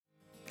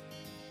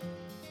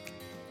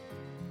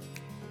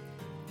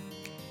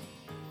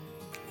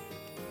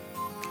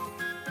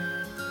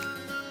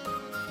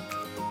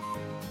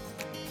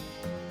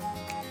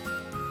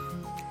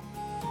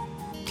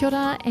Kia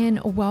ora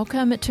and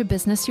welcome to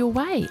Business Your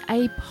Way,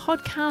 a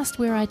podcast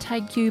where I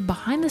take you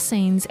behind the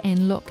scenes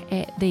and look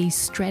at the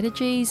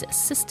strategies,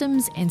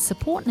 systems and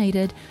support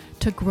needed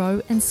to grow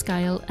and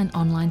scale an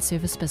online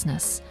service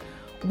business.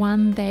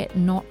 One that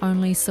not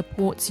only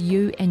supports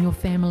you and your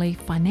family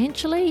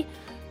financially,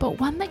 but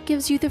one that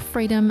gives you the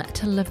freedom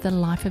to live the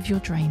life of your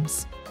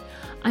dreams.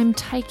 I'm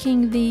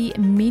taking the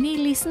many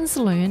lessons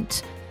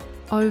learnt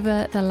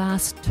over the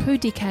last 2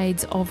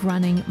 decades of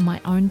running my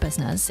own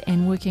business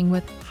and working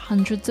with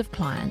hundreds of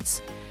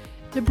clients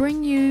to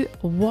bring you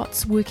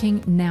what's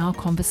working now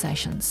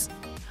conversations.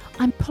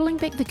 I'm pulling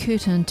back the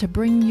curtain to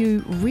bring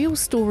you real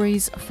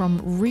stories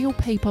from real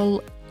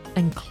people,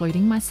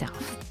 including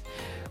myself.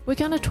 We're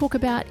going to talk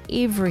about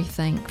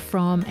everything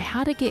from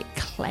how to get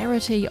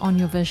clarity on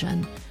your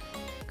vision,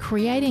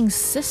 creating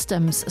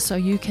systems so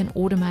you can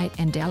automate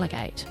and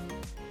delegate,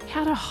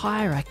 how to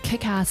hire a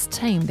kick-ass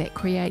team that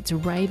creates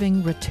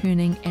raving,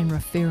 returning and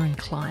referring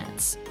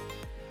clients.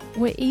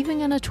 We're even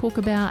going to talk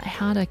about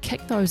how to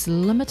kick those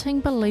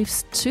limiting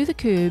beliefs to the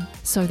curb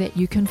so that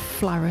you can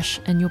flourish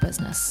in your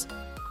business.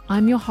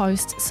 I'm your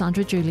host,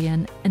 Sandra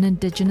Julian, an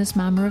Indigenous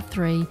mama of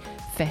 3,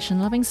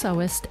 fashion-loving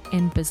sewist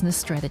and business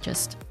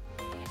strategist.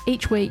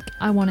 Each week,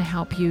 I want to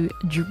help you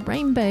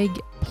dream big,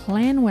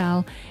 plan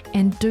well,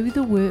 and do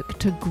the work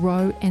to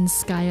grow and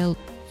scale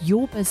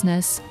your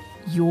business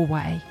your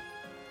way.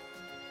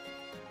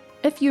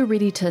 If you're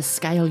ready to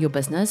scale your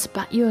business,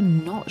 but you're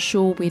not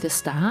sure where to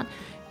start,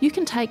 you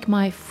can take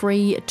my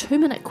free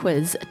 2-minute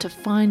quiz to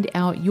find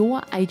out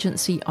your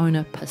agency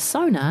owner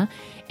persona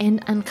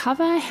and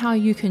uncover how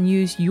you can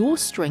use your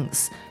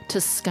strengths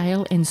to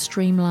scale and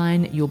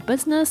streamline your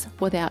business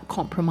without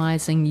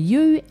compromising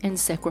you and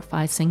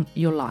sacrificing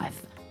your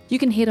life. You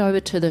can head over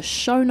to the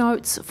show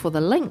notes for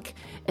the link.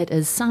 It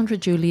is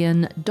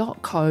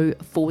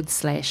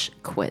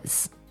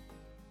sandrajulian.co/quiz.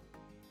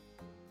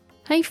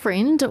 Hey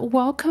friend,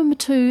 welcome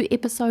to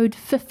episode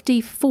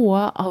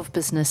 54 of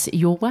Business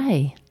Your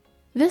Way.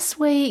 This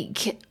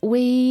week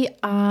we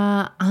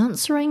are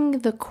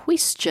answering the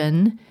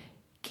question,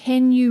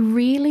 can you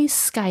really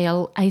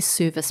scale a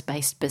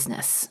service-based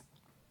business?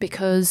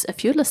 Because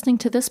if you're listening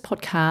to this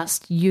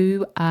podcast,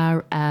 you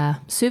are a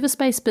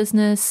service-based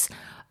business,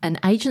 an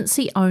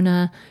agency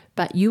owner,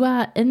 but you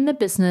are in the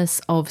business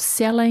of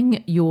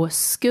selling your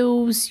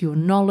skills, your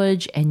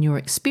knowledge, and your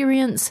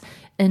experience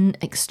in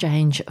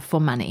exchange for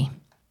money.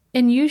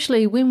 And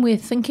usually when we're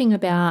thinking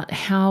about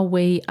how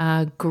we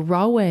are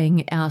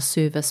growing our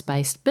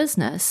service-based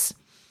business,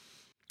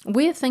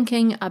 we're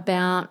thinking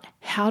about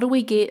how do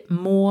we get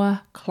more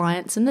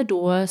clients in the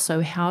door?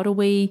 So how do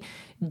we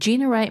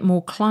generate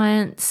more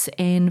clients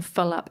and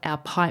fill up our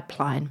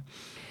pipeline?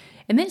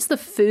 And that's the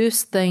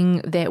first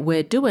thing that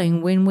we're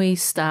doing when we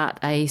start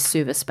a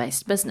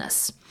service-based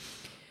business.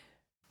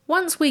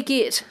 Once we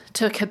get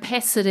to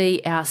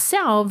capacity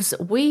ourselves,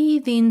 we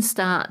then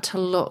start to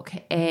look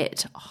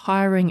at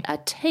hiring a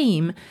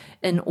team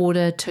in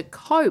order to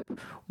cope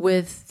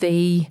with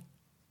the,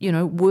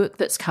 work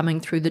that's coming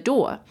through the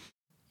door.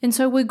 And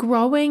so we're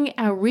growing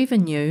our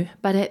revenue,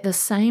 but at the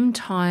same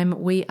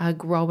time, we are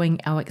growing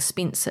our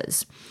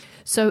expenses.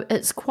 So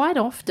it's quite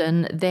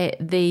often that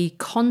the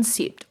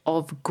concept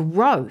of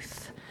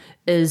growth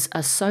is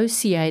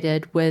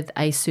associated with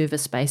a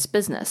service-based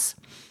business.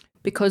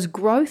 Because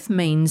growth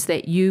means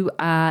that you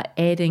are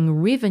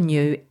adding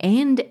revenue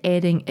and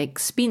adding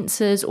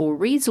expenses or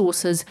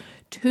resources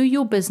to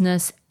your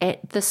business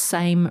at the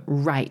same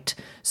rate,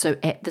 so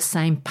at the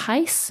same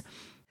pace,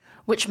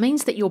 which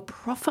means that your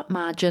profit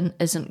margin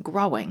isn't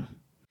growing.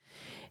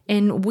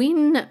 And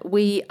when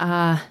we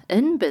are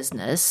in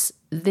business,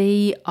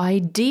 the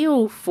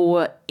ideal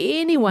for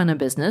anyone in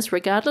business,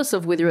 regardless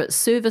of whether it's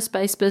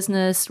service-based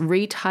business,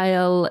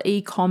 retail,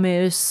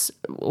 e-commerce,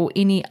 or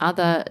any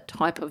other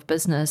type of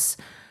business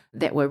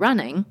that we're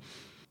running,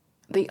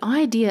 the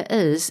idea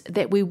is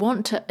that we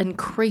want to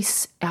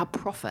increase our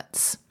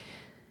profits.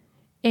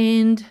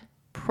 And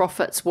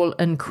profits will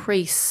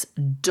increase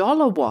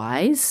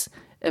dollar-wise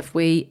if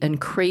we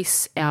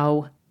increase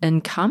our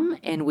income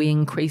and we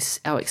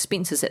increase our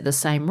expenses at the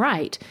same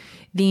rate,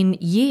 then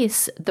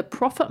yes, the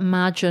profit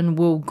margin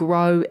will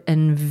grow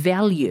in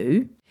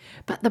value,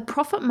 but the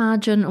profit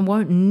margin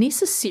won't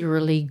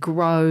necessarily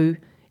grow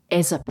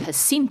as a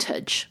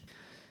percentage.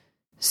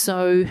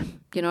 So,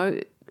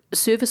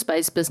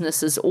 service-based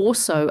businesses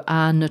also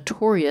are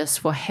notorious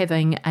for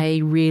having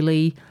a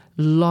really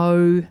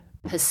low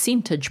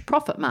percentage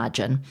profit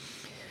margin.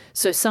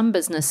 So some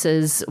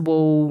businesses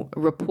will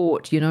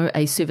report,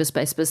 a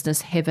service-based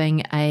business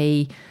having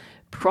a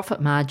profit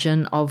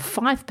margin of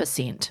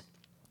 5%.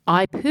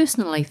 I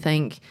personally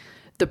think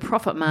the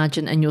profit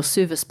margin in your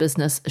service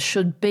business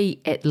should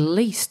be at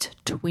least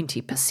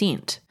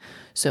 20%.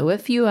 So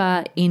if you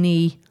are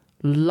any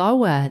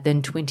lower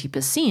than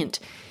 20%,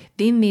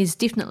 then there's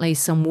definitely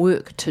some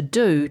work to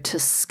do to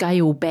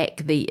scale back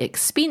the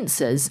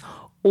expenses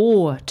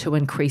or to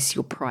increase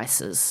your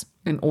prices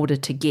in order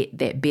to get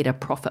that better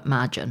profit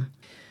margin.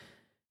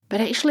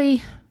 But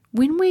actually,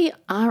 when we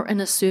are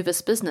in a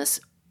service business,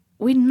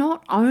 we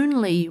not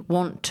only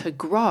want to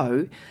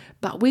grow,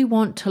 but we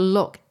want to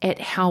look at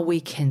how we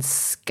can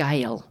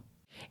scale.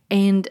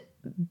 And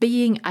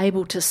being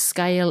able to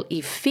scale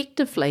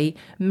effectively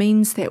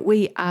means that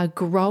we are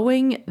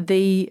growing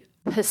the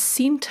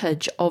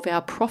percentage of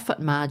our profit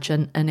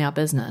margin in our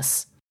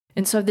business.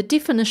 And so the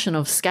definition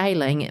of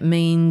scaling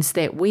means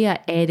that we are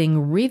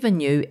adding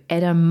revenue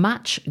at a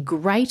much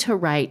greater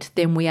rate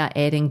than we are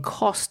adding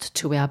cost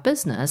to our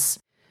business,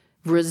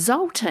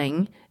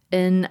 resulting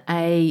in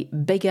a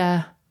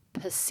bigger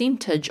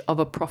percentage of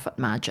a profit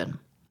margin.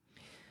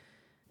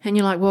 And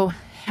you're like, well,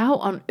 how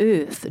on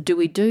earth do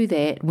we do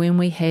that when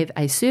we have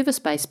a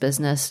service-based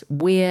business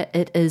where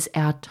it is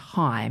our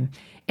time?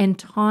 And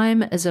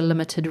time is a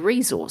limited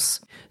resource.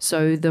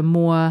 So the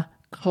more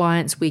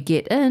clients we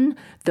get in,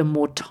 the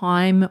more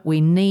time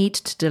we need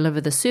to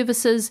deliver the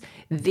services,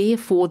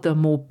 therefore the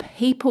more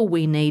people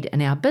we need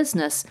in our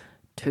business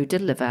to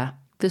deliver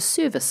the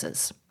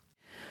services.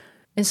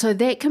 And so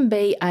that can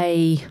be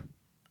a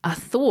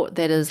thought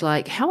that is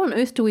like, how on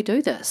earth do we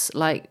do this?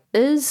 Like,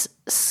 is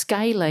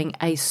scaling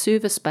a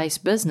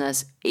service-based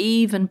business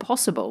even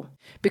possible?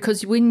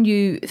 Because when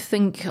you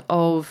think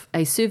of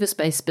a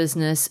service-based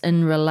business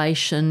in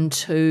relation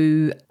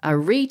to a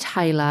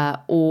retailer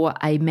or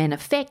a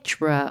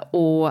manufacturer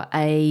or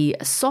a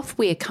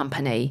software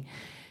company,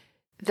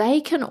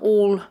 they can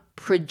all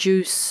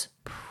produce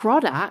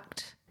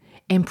product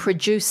and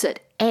produce it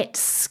at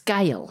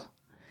scale.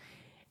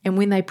 And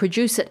when they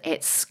produce it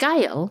at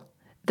scale,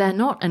 they're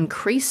not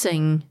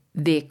increasing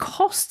their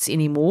costs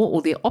anymore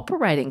or their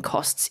operating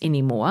costs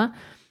anymore,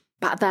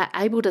 but they're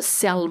able to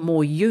sell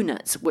more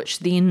units, which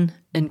then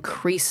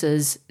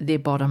increases their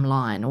bottom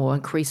line or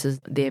increases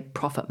their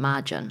profit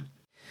margin.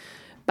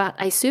 But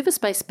a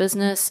service-based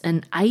business,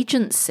 an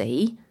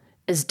agency,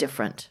 is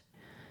different.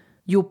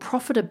 Your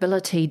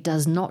profitability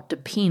does not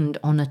depend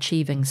on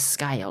achieving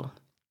scale.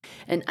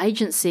 An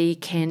agency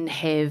can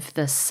have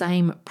the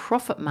same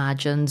profit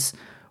margins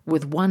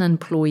with one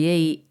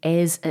employee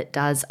as it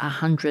does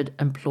 100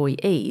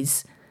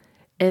 employees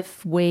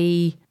if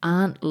we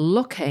aren't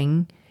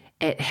looking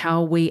at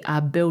how we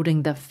are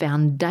building the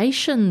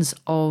foundations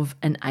of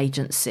an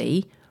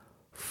agency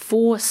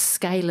for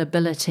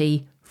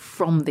scalability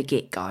from the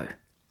get-go.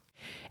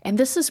 And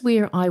this is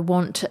where I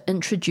want to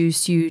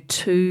introduce you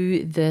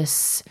to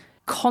this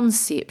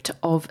concept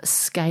of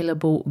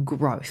scalable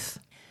growth.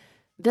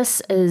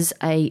 This is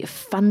a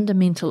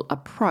fundamental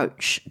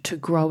approach to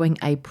growing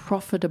a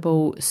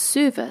profitable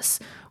service,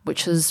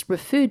 which is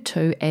referred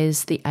to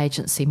as the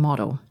agency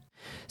model.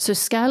 So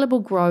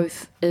scalable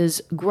growth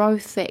is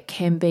growth that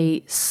can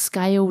be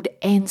scaled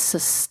and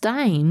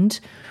sustained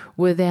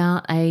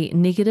without a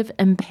negative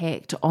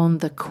impact on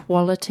the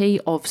quality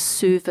of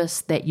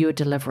service that you're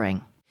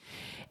delivering.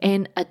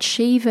 And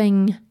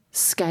achieving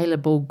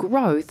scalable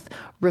growth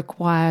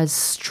requires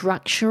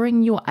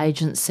structuring your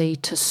agency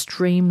to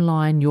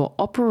streamline your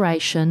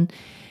operation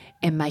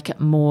and make it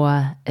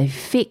more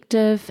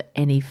effective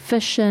and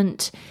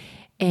efficient,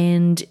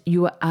 and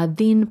you are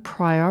then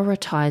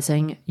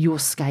prioritizing your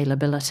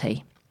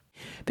scalability.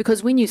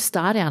 Because when you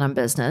start out in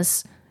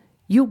business,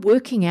 you're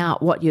working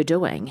out what you're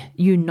doing.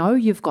 You know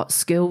you've got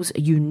skills,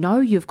 you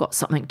know you've got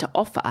something to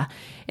offer,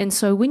 and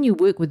so when you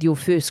work with your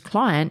first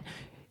client,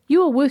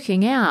 you are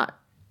working out,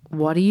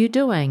 what are you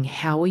doing?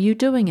 How are you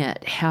doing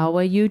it? How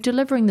are you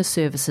delivering the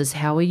services?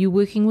 How are you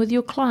working with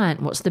your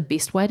client? What's the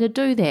best way to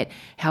do that?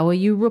 How are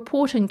you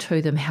reporting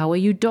to them? How are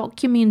you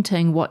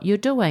documenting what you're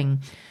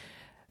doing?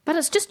 But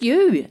it's just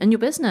you and your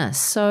business.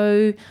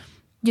 So,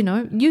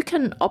 you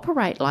can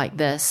operate like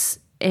this,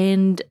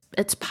 and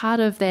it's part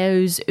of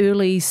those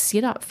early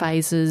setup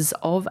phases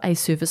of a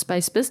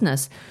service-based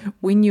business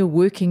when you're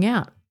working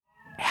out,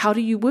 how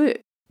do you work?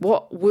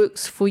 What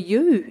works for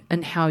you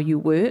and how you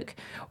work?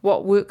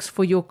 What works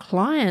for your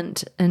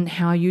client and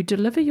how you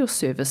deliver your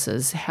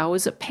services? How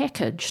is it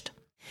packaged?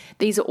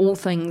 These are all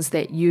things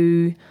that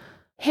you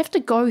have to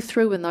go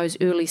through in those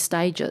early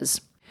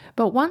stages.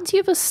 But once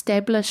you've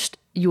established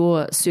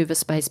your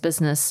service-based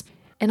business,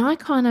 and I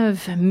kind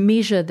of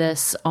measure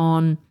this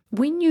on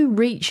when you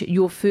reach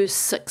your first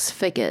 6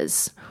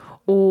 figures,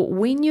 or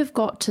when you've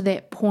got to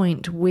that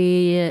point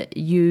where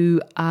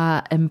you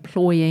are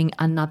employing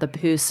another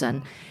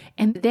person.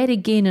 And that,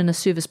 again, in a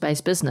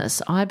service-based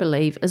business, I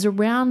believe, is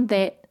around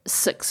that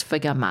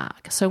 6-figure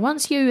mark. So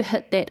once you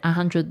hit that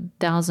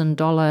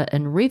 $100,000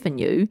 in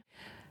revenue,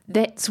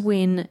 that's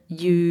when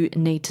you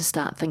need to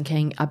start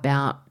thinking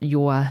about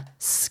your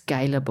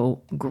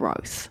scalable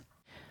growth.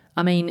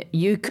 I mean,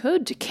 you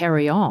could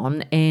carry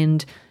on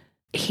and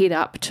head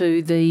up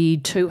to the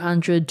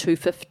 $200,000 to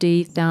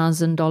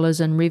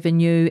 $250,000 in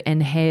revenue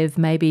and have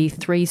maybe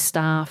 3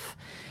 staff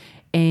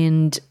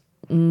and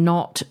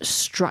not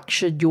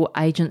structured your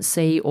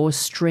agency or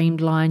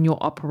streamline your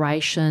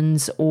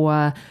operations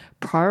or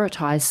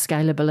prioritize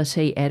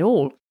scalability at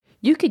all.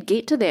 You could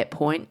get to that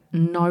point,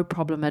 no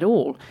problem at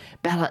all.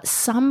 But at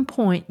some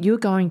point, you're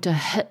going to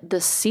hit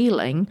the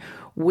ceiling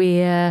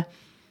where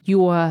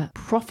your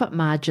profit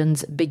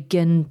margins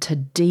begin to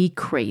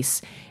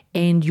decrease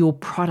and your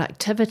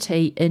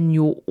productivity in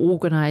your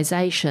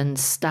organization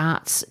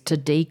starts to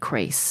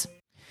decrease.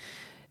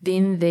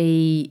 Then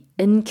the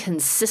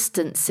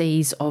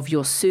inconsistencies of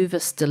your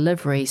service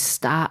delivery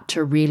start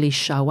to really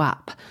show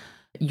up.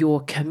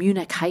 Your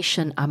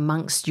communication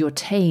amongst your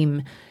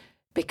team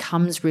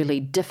becomes really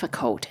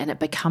difficult and it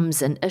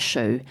becomes an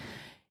issue.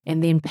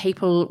 And then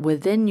people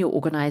within your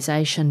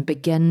organization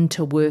begin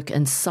to work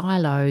in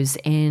silos,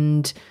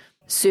 and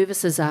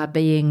services are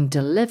being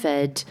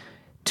delivered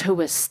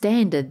to a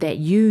standard that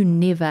you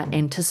never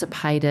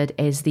anticipated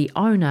as the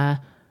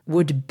owner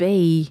would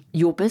be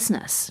your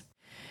business.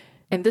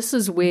 And this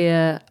is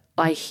where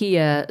I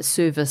hear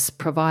service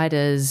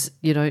providers,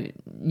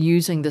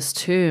 using this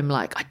term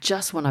like, I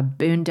just want to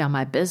burn down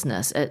my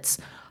business. It's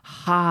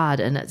hard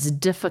and it's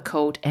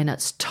difficult and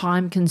it's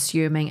time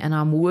consuming and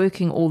I'm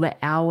working all the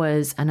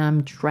hours and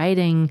I'm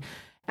trading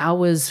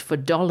hours for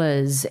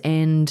dollars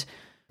and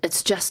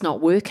it's just not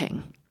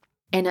working.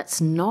 And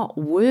it's not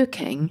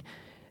working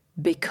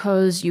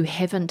because you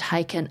haven't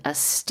taken a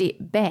step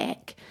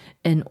back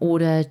in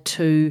order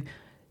to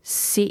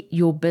set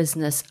your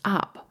business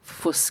up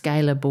for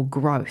scalable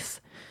growth.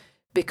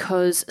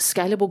 Because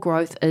scalable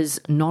growth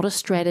is not a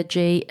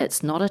strategy,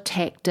 it's not a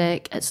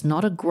tactic, it's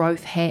not a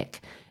growth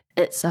hack,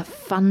 it's a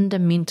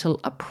fundamental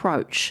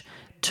approach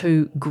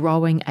to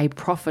growing a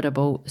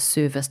profitable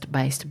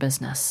service-based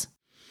business.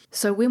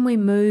 So when we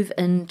move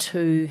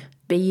into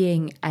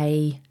being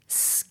a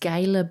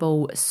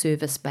scalable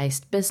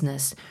service-based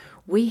business,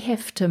 we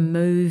have to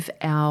move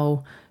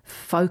our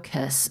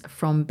focus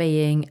from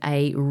being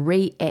a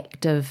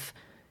reactive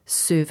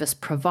service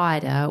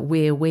provider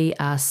where we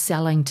are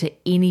selling to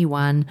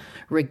anyone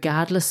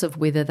regardless of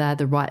whether they're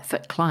the right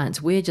fit clients.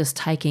 We're just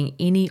taking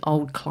any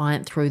old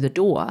client through the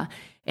door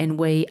and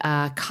we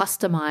are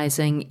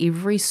customizing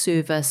every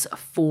service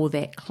for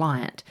that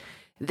client.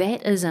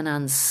 That is an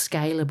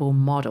unscalable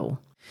model.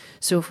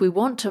 So if we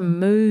want to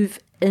move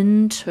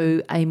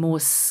into a more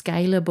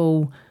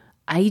scalable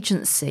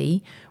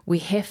agency, we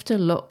have to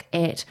look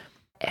at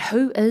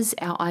who is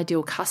our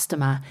ideal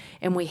customer,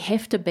 and we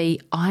have to be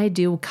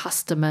ideal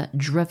customer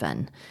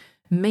driven,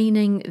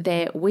 meaning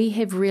that we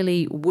have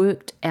really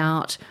worked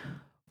out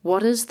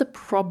what is the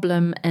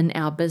problem in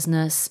our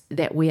business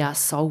that we are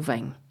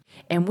solving.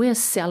 And we're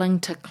selling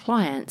to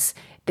clients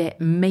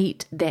that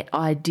meet that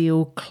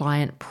ideal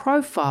client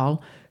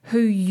profile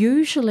who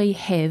usually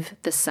have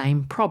the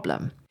same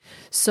problem.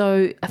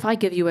 So if I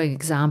give you an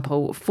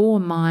example, for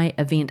my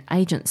event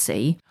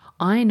agency,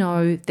 I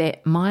know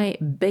that my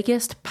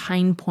biggest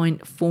pain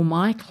point for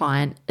my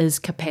client is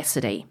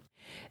capacity.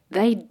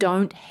 They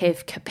don't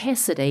have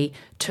capacity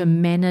to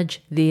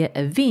manage their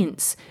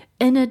events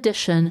in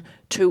addition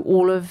to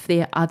all of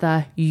their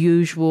other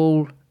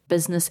usual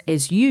business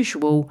as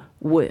usual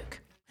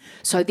work.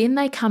 So then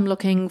they come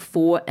looking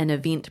for an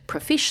event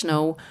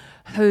professional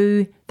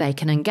who they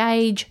can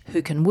engage,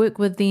 who can work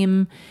with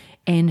them,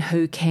 and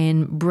who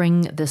can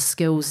bring the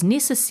skills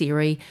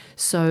necessary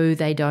so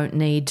they don't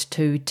need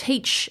to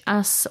teach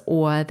us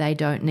or they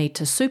don't need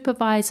to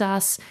supervise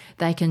us.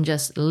 They can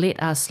just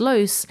let us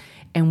loose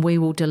and we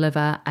will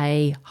deliver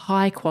a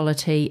high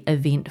quality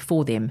event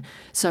for them.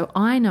 So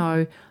I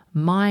know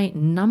my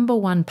number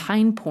one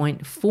pain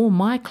point for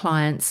my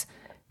clients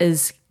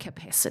is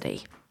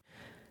capacity.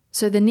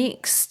 So the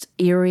next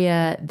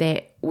area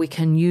that we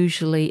can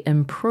usually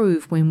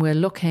improve when we're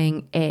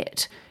looking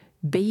at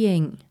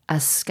being a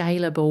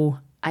scalable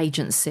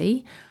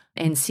agency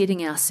and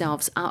setting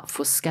ourselves up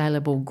for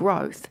scalable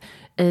growth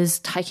is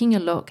taking a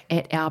look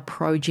at our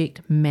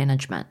project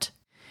management.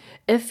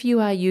 If you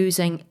are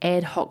using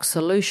ad hoc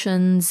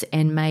solutions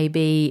and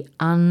maybe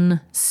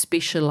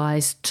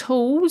unspecialized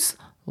tools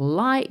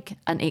like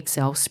an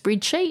Excel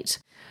spreadsheet,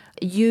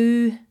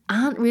 you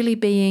aren't really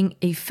being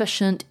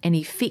efficient and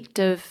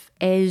effective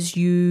as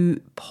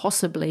you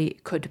possibly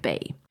could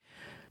be.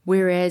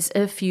 Whereas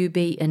if you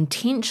be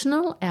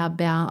intentional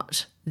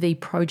about the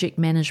project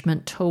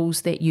management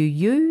tools that you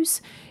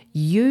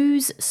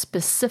use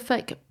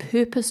specific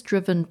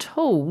purpose-driven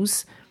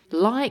tools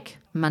like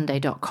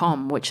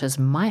Monday.com, which is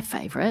my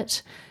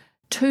favorite,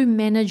 to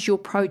manage your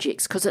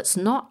projects, because it's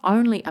not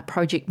only a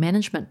project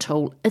management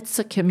tool, it's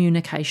a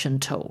communication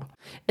tool.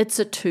 It's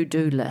a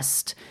to-do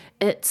list.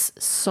 It's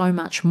so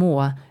much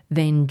more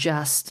than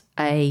just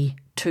a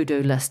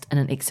to-do list in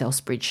an Excel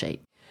spreadsheet.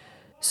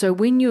 So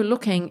when you're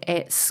looking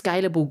at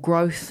scalable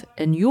growth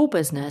in your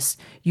business,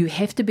 you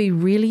have to be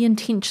really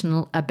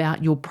intentional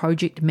about your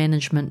project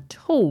management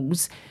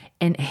tools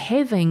and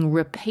having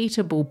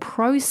repeatable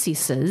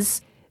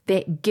processes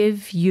that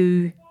give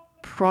you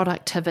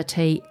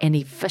productivity and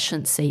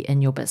efficiency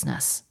in your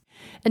business.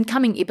 In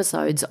coming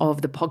episodes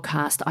of the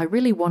podcast, I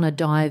really want to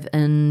dive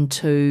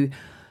into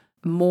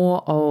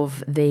more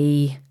of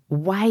the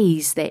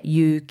ways that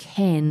you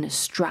can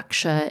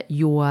structure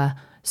your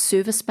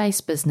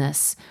service-based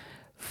business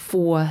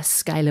for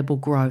scalable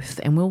growth,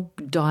 and we'll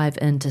dive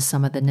into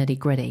some of the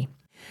nitty-gritty.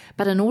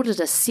 But in order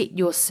to set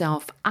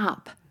yourself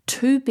up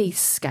to be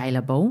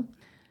scalable,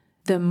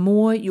 the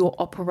more your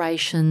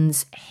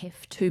operations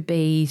have to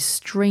be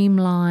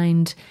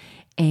streamlined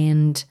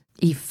and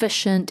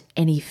efficient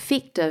and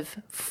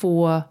effective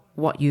for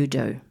what you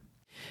do.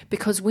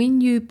 Because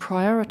when you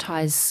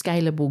prioritize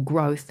scalable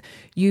growth,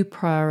 you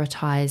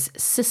prioritize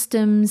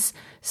systems,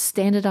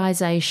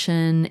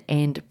 standardization,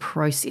 and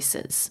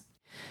processes.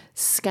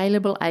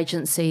 Scalable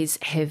agencies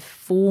have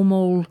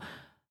formal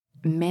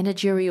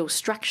managerial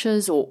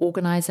structures or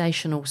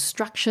organizational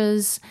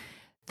structures.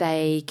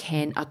 They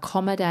can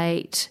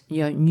accommodate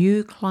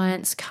new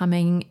clients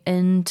coming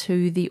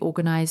into the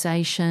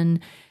organization.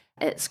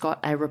 It's got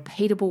a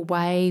repeatable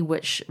way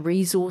which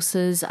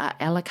resources are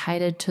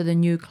allocated to the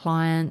new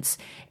clients,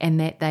 and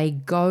that they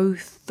go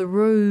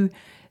through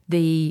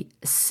the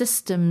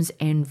systems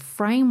and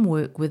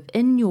framework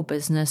within your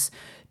business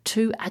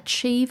to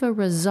achieve a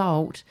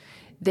result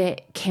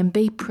that can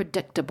be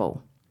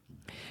predictable.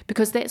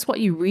 Because that's what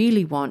you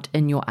really want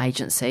in your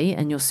agency,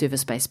 in your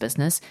service-based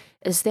business,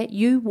 is that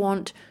you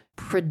want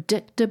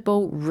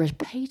predictable,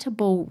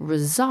 repeatable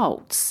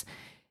results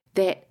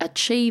that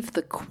achieve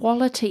the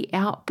quality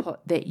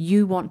output that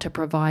you want to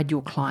provide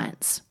your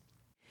clients.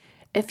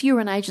 If you're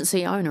an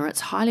agency owner,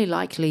 it's highly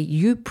likely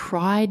you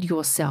pride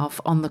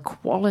yourself on the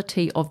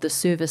quality of the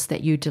service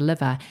that you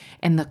deliver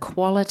and the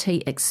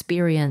quality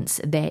experience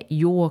that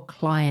your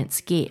clients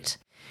get.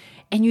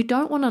 And you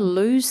don't want to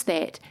lose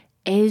that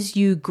as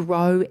you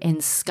grow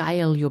and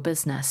scale your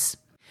business.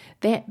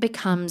 That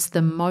becomes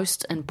the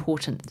most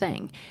important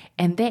thing,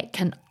 and that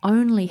can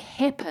only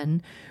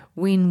happen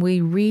when we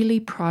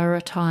really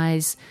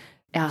prioritize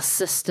our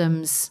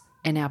systems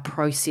and our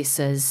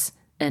processes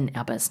in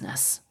our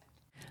business.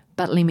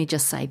 But let me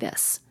just say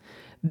this.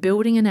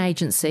 Building an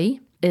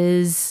agency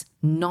is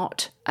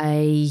not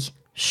a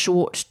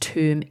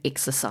short-term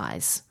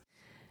exercise.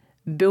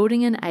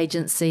 Building an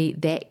agency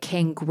that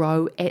can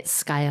grow at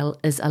scale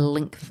is a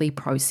lengthy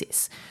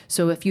process.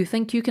 So if you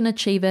think you can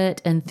achieve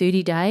it in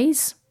 30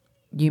 days,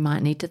 you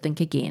might need to think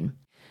again,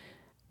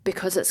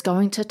 because it's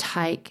going to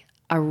take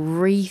a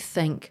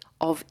rethink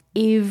of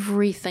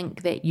everything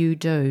that you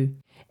do.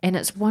 And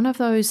it's one of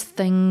those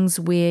things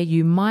where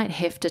you might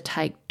have to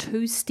take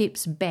 2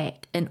 steps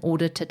back in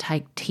order to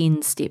take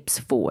 10 steps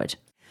forward.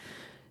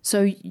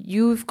 So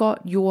you've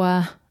got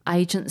your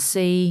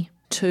agency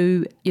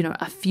to,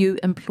 a few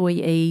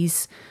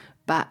employees,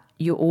 but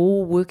you're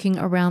all working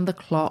around the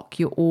clock.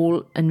 You're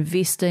all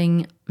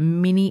investing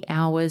many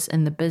hours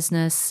in the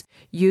business.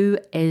 You,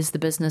 as the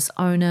business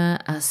owner,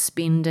 are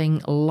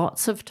spending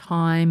lots of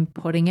time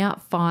putting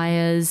out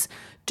fires,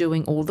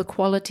 doing all the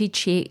quality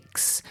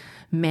checks,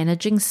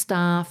 managing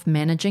staff,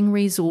 managing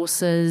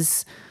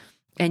resources,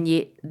 and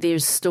yet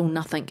there's still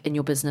nothing in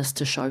your business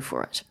to show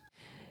for it.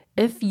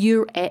 If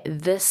you're at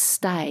this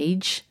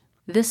stage,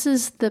 this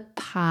is the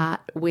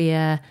part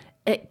where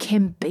it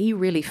can be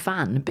really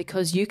fun,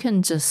 because you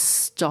can just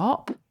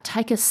stop,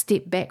 take a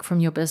step back from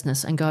your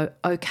business and go,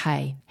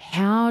 okay,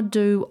 how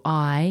do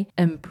I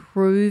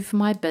improve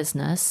my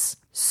business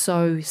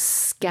so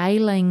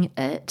scaling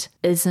it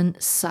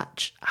isn't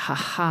such a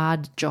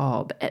hard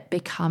job? It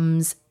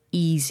becomes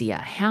easier.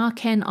 How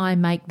can I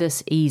make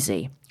this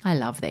easy? I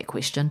love that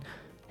question.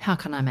 How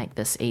can I make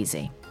this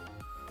easy?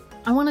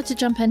 I wanted to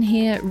jump in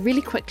here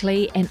really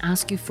quickly and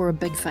ask you for a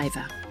big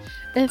favor.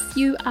 If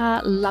you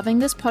are loving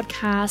this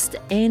podcast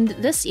and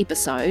this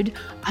episode,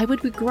 I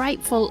would be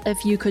grateful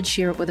if you could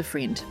share it with a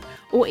friend.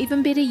 Or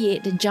even better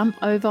yet, jump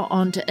over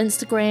onto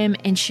Instagram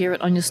and share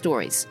it on your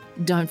stories.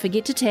 Don't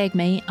forget to tag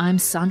me, I'm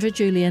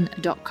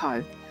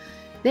sandrajulian.co.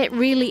 That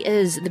really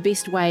is the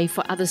best way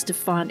for others to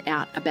find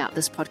out about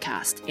this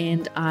podcast,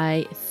 and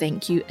I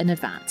thank you in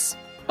advance.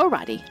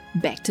 Alrighty,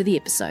 back to the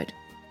episode.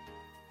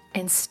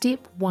 And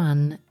step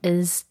 1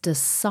 is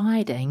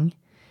deciding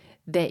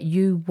that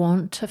you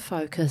want to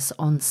focus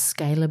on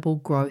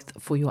scalable growth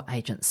for your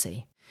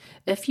agency.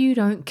 If you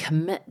don't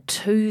commit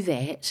to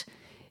that,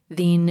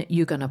 then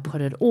you're going to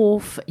put it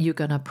off, you're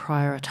going to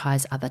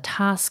prioritize other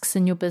tasks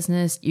in your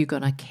business, you're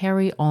going to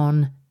carry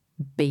on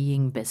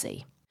being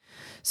busy.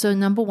 So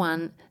number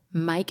 1,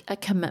 make a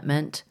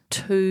commitment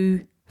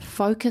to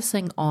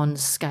focusing on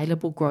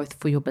scalable growth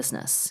for your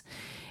business.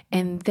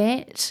 And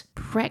that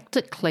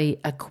practically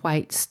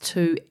equates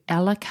to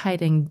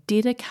allocating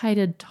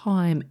dedicated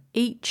time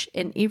each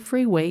and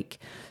every week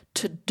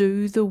to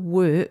do the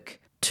work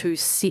to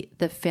set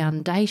the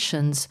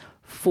foundations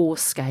for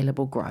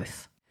scalable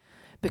growth.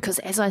 Because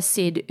as I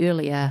said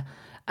earlier,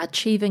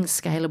 achieving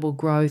scalable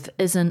growth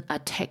isn't a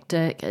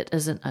tactic, it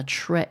isn't a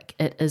trick,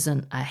 it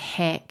isn't a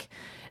hack,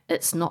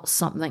 it's not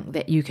something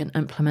that you can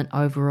implement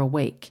over a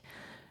week.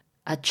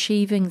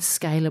 Achieving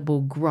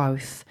scalable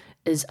growth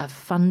is a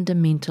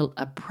fundamental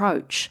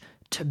approach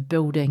to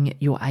building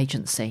your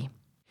agency.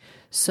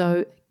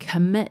 So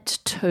commit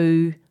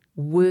to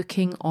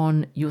working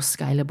on your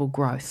scalable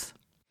growth.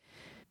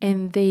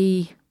 And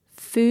the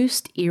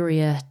first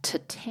area to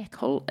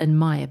tackle, in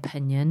my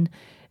opinion,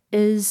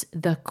 is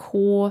the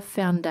core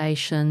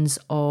foundations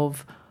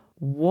of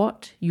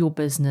what your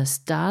business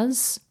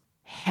does,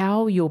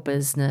 how your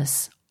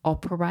business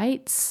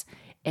operates,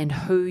 and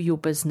who your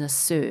business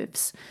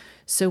serves.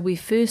 So we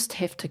first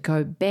have to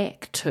go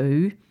back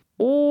to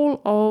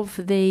all of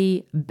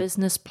the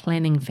business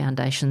planning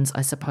foundations,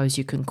 I suppose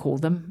you can call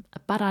them,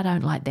 but I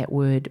don't like that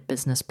word,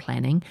 business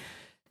planning.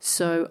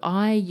 So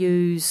I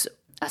use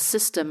a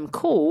system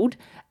called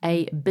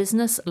a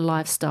business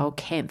lifestyle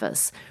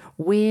canvas,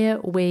 where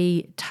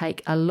we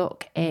take a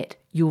look at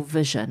your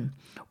vision.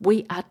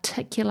 We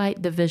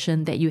articulate the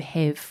vision that you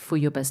have for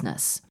your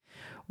business.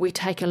 We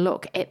take a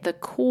look at the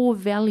core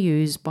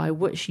values by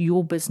which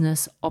your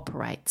business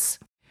operates.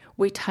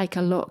 We take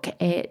a look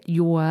at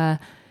your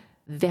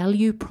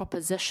value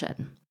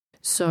proposition.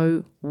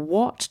 So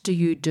what do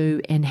you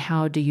do and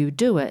how do you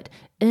do it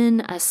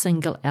in a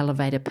single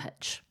elevator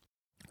pitch?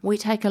 We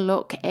take a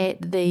look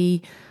at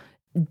the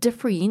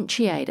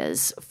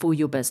differentiators for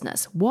your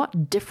business.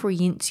 What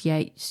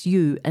differentiates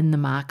you in the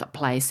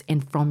marketplace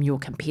and from your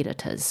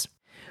competitors?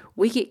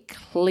 We get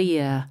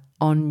clear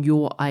on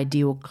your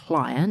ideal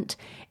client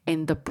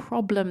and the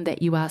problem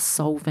that you are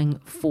solving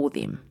for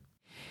them.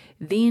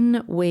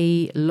 Then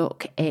we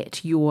look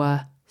at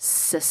your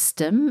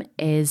system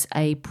as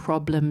a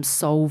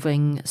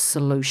problem-solving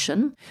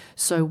solution.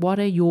 So what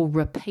are your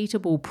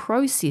repeatable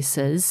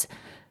processes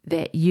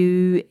that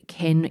you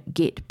can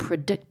get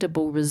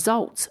predictable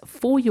results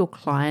for your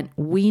client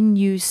when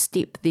you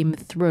step them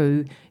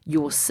through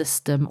your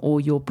system or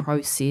your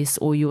process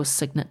or your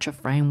signature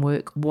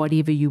framework,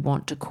 whatever you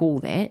want to call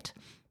that?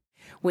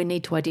 We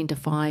need to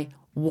identify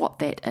what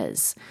that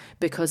is,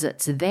 because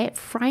it's that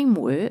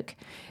framework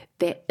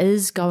that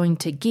is going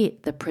to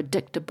get the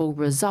predictable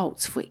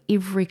results for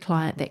every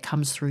client that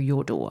comes through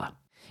your door.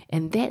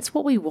 And that's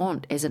what we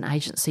want as an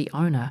agency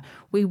owner.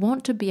 We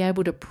want to be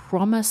able to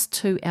promise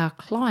to our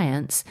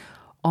clients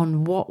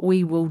on what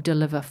we will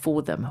deliver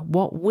for them,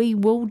 what we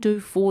will do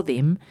for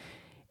them,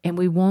 and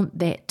we want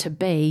that to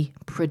be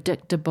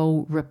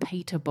predictable,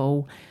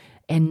 repeatable,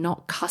 and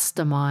not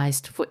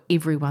customized for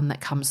everyone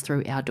that comes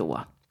through our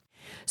door.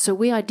 So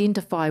we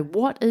identify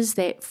what is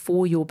that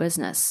for your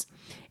business,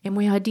 and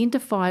we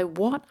identify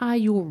what are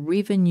your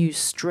revenue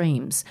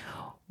streams,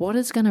 what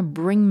is going to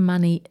bring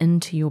money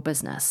into your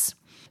business.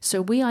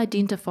 So we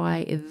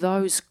identify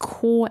those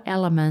core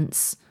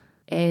elements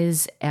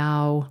as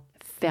our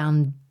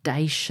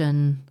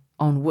foundation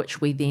on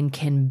which we then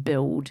can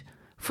build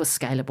for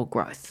scalable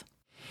growth.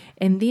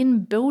 And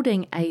then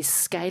building a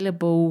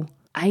scalable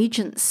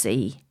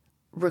agency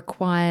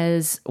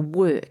requires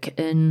work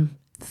in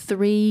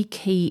 3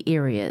 key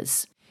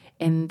areas,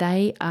 and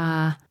they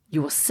are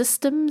your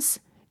systems,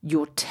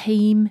 your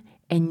team,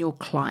 and your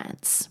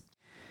clients.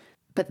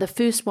 But the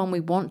first one we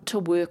want to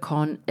work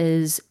on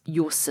is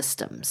your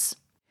systems,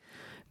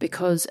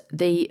 because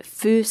the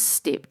first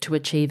step to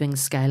achieving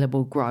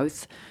scalable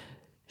growth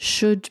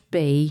should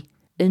be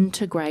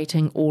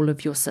integrating all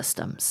of your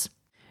systems.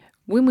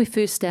 When we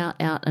first start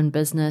out in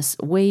business,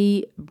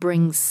 we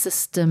bring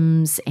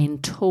systems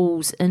and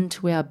tools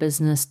into our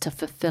business to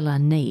fulfill a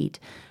need.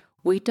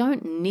 We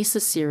don't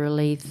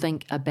necessarily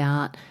think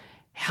about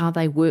how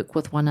they work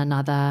with one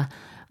another,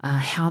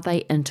 how they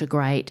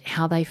integrate,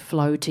 how they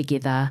flow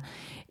together.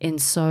 And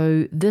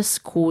so this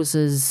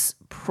causes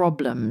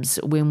problems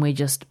when we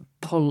just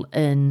pull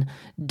in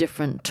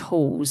different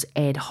tools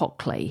ad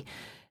hocly.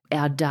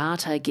 Our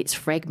data gets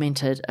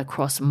fragmented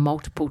across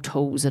multiple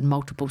tools and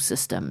multiple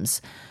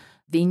systems.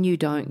 Then you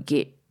don't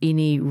get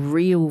any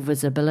real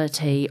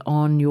visibility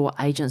on your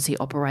agency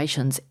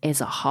operations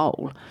as a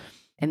whole.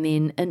 And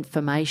then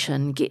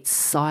information gets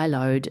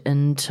siloed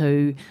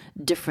into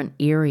different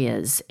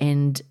areas.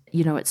 And,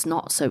 it's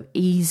not so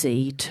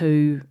easy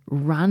to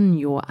run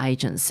your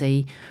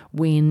agency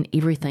when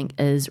everything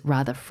is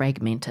rather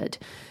fragmented.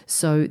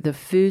 So the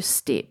first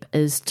step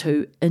is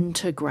to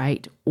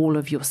integrate all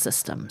of your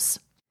systems.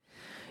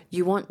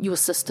 You want your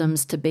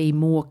systems to be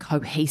more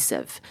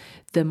cohesive.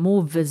 The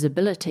more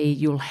visibility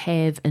you'll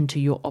have into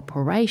your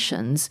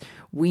operations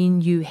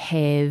when you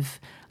have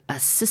a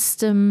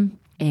system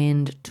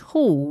and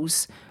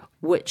tools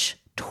which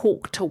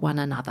talk to one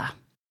another.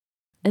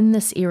 In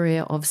this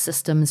area of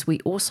systems, we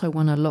also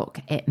want to look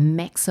at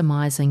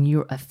maximizing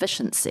your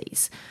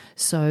efficiencies.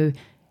 So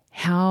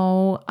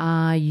how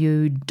are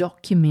you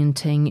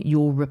documenting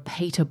your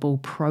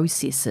repeatable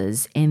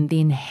processes and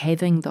then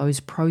having those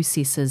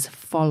processes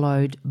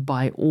followed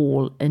by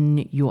all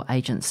in your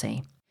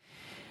agency?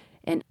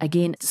 And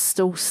again,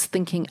 still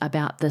thinking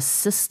about the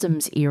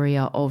systems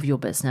area of your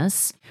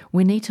business,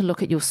 we need to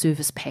look at your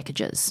service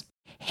packages.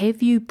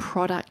 Have you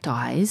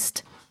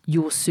productized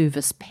your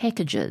service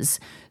packages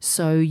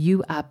so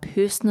you are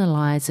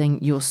personalizing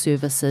your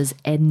services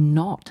and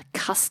not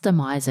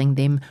customizing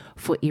them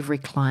for every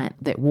client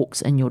that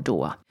walks in your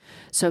door?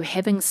 So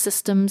having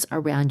systems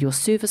around your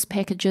service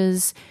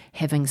packages,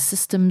 having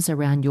systems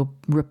around your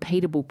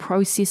repeatable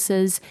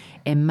processes,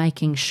 and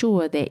making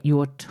sure that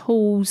your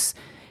tools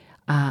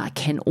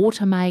can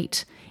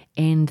automate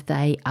and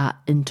they are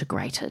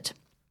integrated.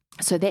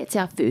 So that's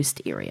our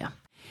first area.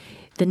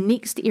 The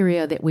next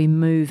area that we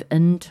move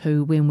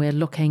into when we're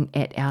looking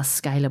at our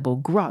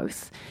scalable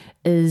growth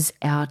is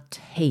our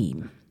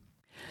team.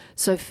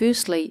 So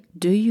firstly,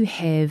 do you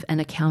have an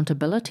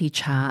accountability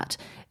chart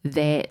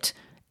that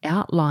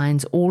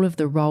outlines all of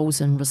the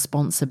roles and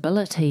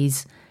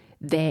responsibilities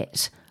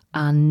that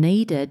are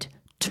needed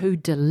to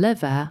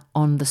deliver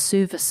on the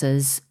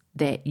services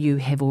that you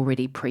have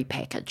already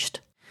prepackaged.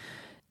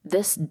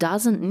 This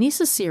doesn't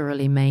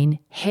necessarily mean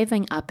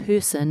having a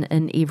person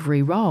in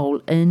every role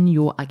in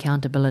your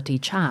accountability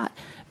chart,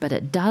 but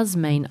it does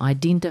mean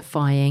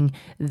identifying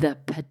the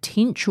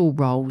potential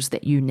roles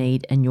that you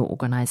need in your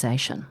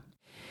organization.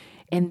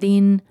 And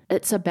then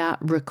it's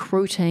about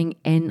recruiting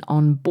and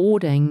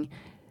onboarding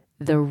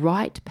the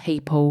right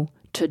people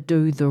to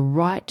do the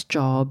right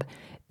job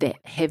that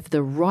have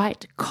the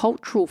right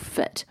cultural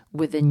fit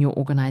within your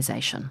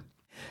organization.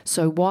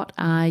 So what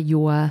are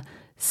your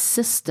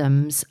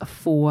systems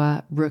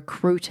for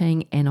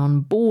recruiting and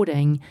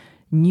onboarding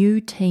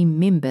new team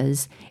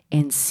members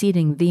and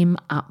setting them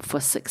up for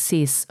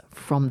success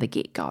from the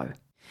get-go?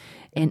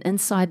 And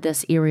inside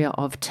this area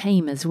of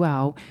team as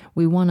well,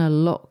 we want to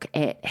look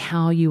at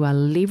how you are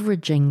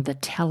leveraging the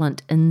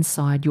talent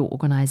inside your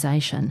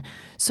organization.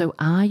 So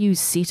are you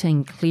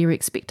setting clear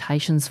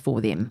expectations for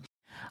them?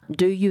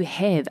 Do you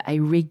have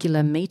a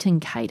regular meeting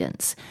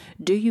cadence?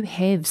 Do you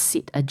have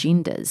set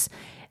agendas?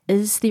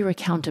 Is there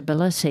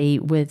accountability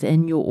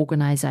within your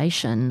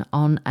organization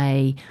on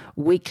a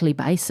weekly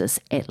basis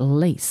at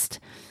least?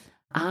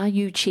 Are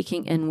you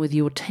checking in with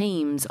your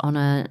teams on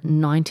a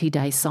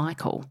 90-day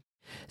cycle?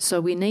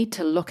 So we need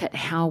to look at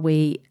how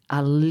we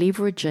are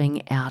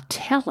leveraging our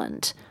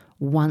talent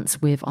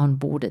once we've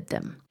onboarded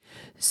them.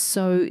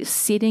 So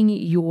setting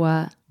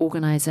your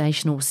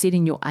organization or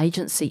setting your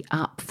agency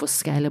up for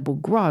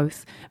scalable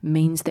growth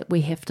means that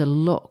we have to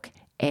look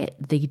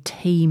at the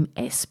team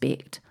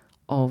aspect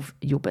of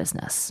your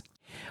business.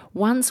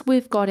 Once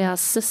we've got our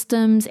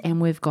systems and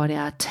we've got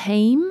our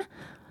team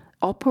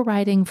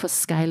operating for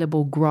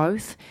scalable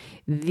growth,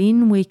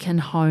 then we can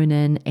hone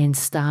in and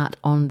start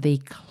on the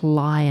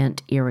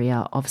client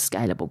area of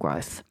scalable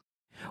growth,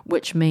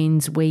 which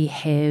means we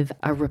have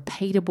a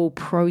repeatable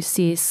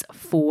process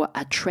for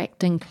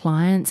attracting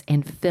clients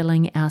and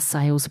filling our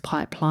sales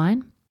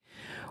pipeline.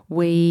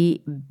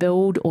 We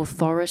build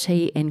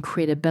authority and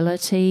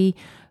credibility,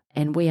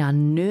 and we are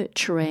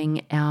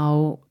nurturing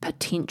our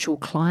potential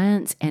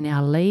clients and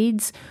our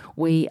leads.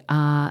 We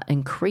are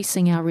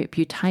increasing our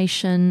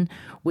reputation.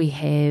 We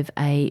have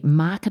a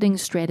marketing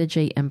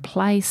strategy in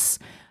place,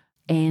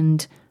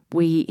 and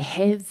we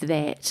have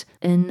that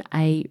in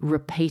a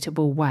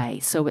repeatable way.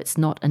 So it's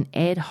not an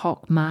ad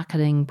hoc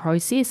marketing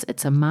process,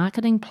 it's a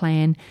marketing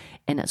plan,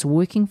 and it's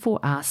working for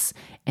us,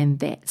 and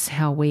that's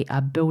how we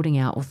are building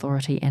our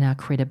authority and our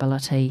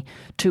credibility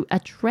to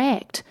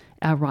attract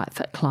our right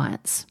fit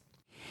clients.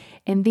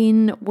 And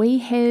then we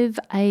have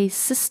a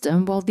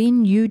system,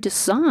 then you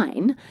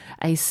design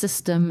a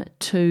system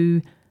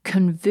to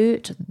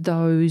convert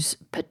those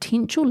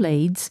potential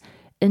leads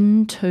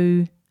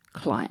into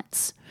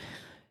clients.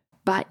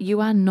 But you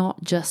are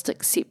not just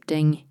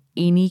accepting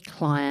any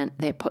client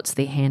that puts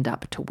their hand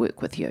up to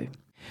work with you.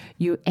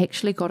 You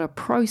actually got a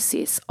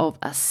process of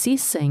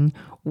assessing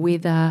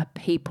whether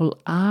people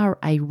are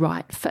a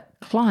right fit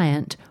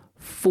client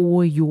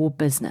for your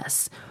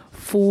business,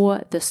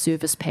 for the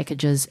service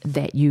packages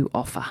that you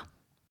offer.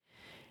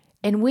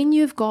 And when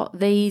you've got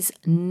these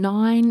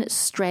 9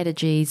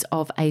 strategies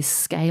of a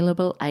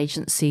scalable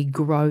agency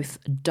growth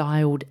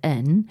dialed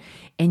in,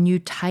 and you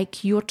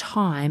take your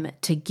time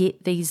to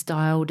get these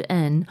dialed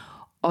in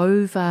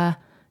over,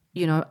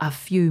 a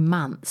few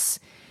months,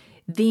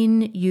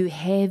 then you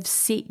have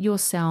set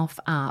yourself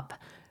up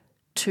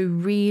to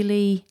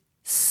really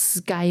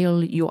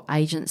scale your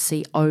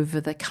agency over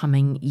the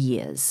coming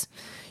years.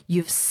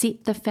 You've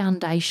set the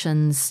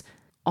foundations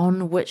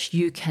on which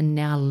you can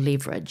now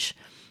leverage.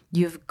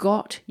 You've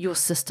got your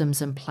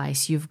systems in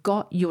place. You've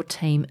got your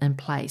team in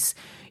place.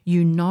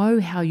 You know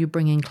how you're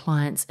bringing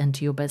clients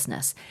into your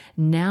business.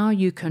 Now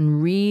you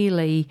can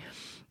really,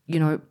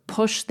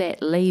 push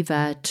that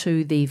lever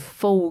to the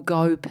full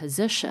go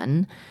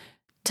position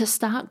to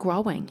start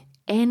growing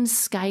and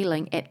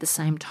scaling at the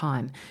same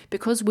time.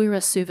 Because we're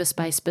a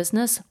service-based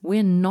business,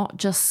 we're not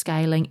just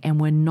scaling and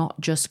we're not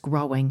just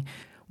growing.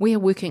 We are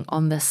working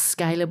on the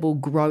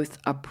scalable growth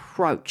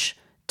approach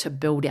to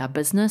build our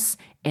business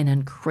and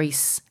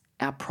increase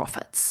our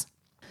profits.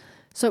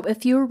 So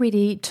if you're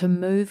ready to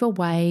move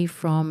away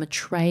from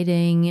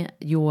trading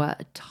your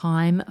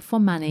time for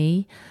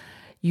money,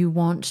 you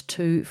want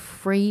to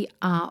free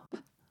up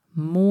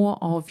more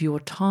of your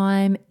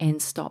time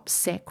and stop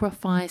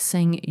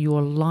sacrificing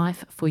your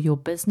life for your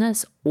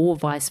business or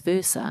vice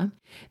versa,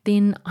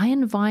 then I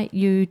invite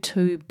you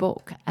to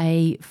book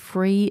a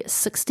free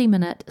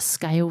 60-minute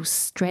scale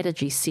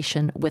strategy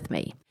session with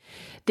me.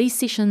 These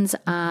sessions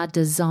are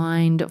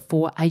designed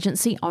for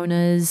agency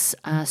owners,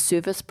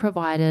 service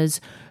providers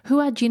who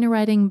are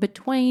generating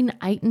between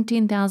 $8,000 and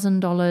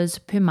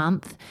 $10,000 per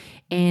month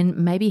and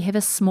maybe have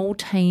a small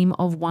team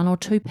of 1 or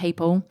 2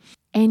 people,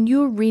 and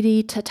you're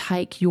ready to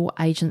take your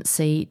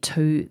agency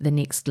to the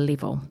next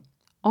level.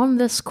 On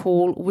this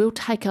call, we'll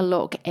take a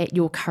look at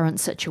your current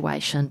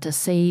situation to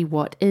see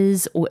what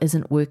is or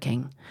isn't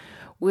working.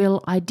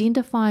 We'll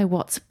identify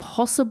what's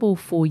possible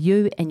for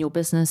you and your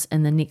business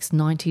in the next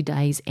 90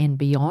 days and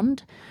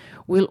beyond.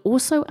 We'll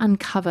also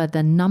uncover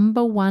the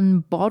number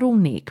one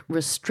bottleneck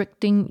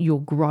restricting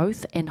your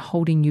growth and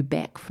holding you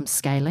back from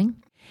scaling.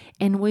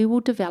 And we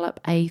will develop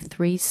a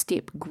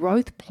 3-step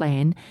growth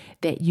plan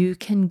that you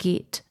can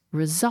get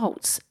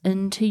results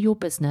into your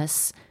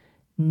business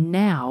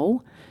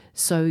now,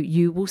 so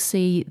you will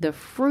see the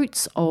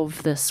fruits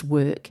of this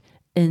work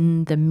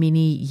in the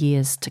many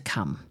years to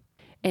come.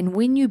 And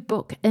when you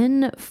book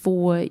in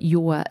for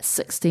your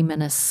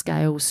 60-minute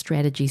scale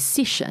strategy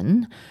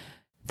session,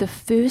 the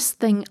first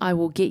thing I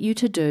will get you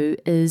to do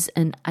is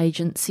an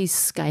agency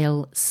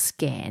scale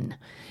scan.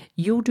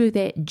 You'll do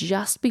that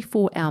just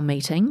before our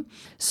meeting.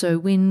 So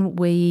when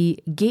we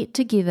get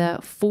together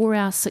for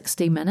our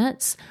 60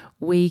 minutes,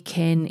 we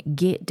can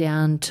get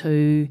down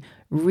to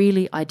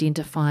really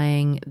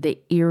identifying the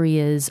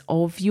areas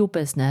of your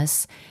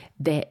business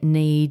that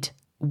need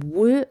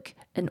work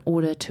in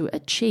order to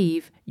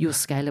achieve your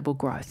scalable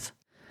growth.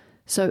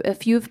 So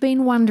if you've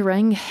been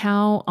wondering,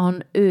 how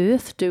on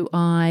earth do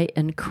I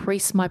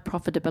increase my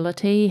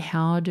profitability?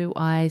 How do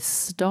I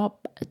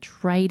stop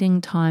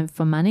trading time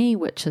for money,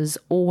 which is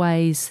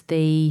always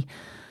the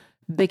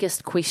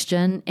biggest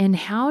question? And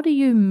how do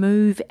you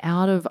move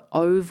out of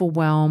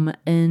overwhelm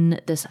in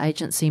this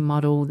agency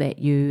model that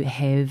you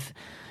have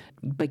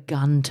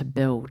begun to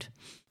build?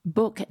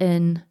 Book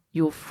in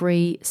your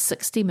free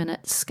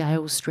 60-minute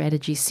scale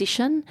strategy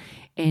session,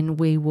 and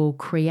we will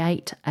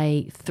create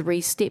a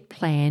 3-step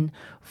plan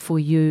for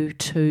you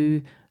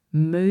to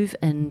move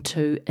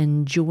into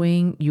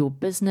enjoying your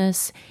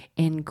business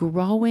and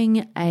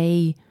growing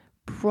a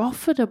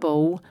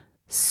profitable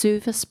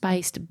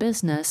service-based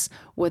business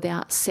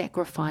without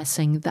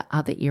sacrificing the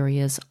other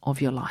areas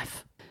of your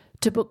life.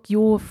 To book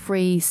your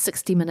free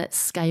 60-minute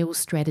scale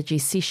strategy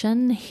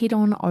session, head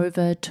on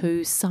over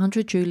to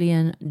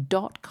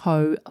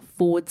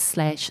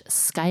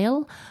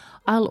sandrajulian.co/scale.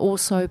 I'll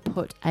also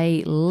put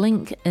a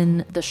link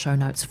in the show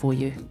notes for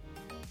you.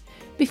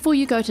 Before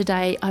you go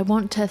today, I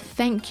want to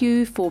thank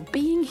you for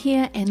being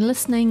here and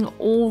listening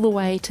all the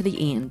way to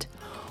the end.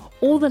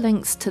 All the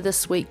links to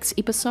this week's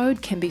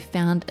episode can be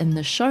found in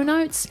the show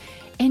notes,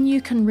 and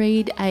you can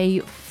read a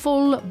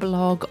full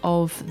blog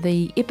of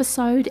the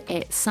episode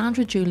at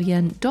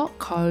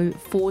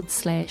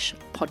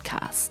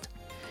sandrajulian.co/podcast.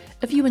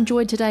 If you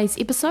enjoyed today's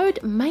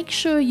episode, make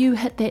sure you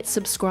hit that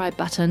subscribe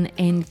button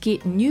and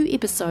get new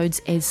episodes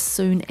as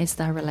soon as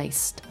they're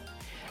released.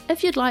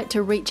 If you'd like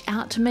to reach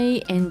out to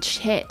me and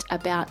chat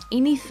about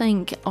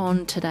anything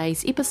on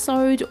today's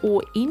episode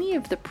or any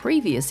of the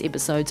previous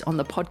episodes on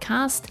the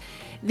podcast,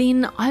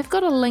 then I've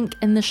got a link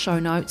in the show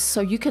notes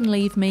so you can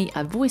leave me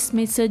a voice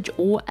message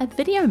or a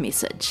video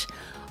message.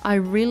 I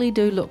really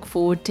do look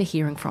forward to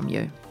hearing from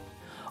you.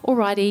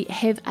 Alrighty,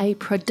 have a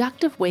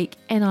productive week,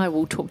 and I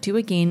will talk to you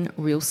again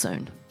real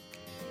soon.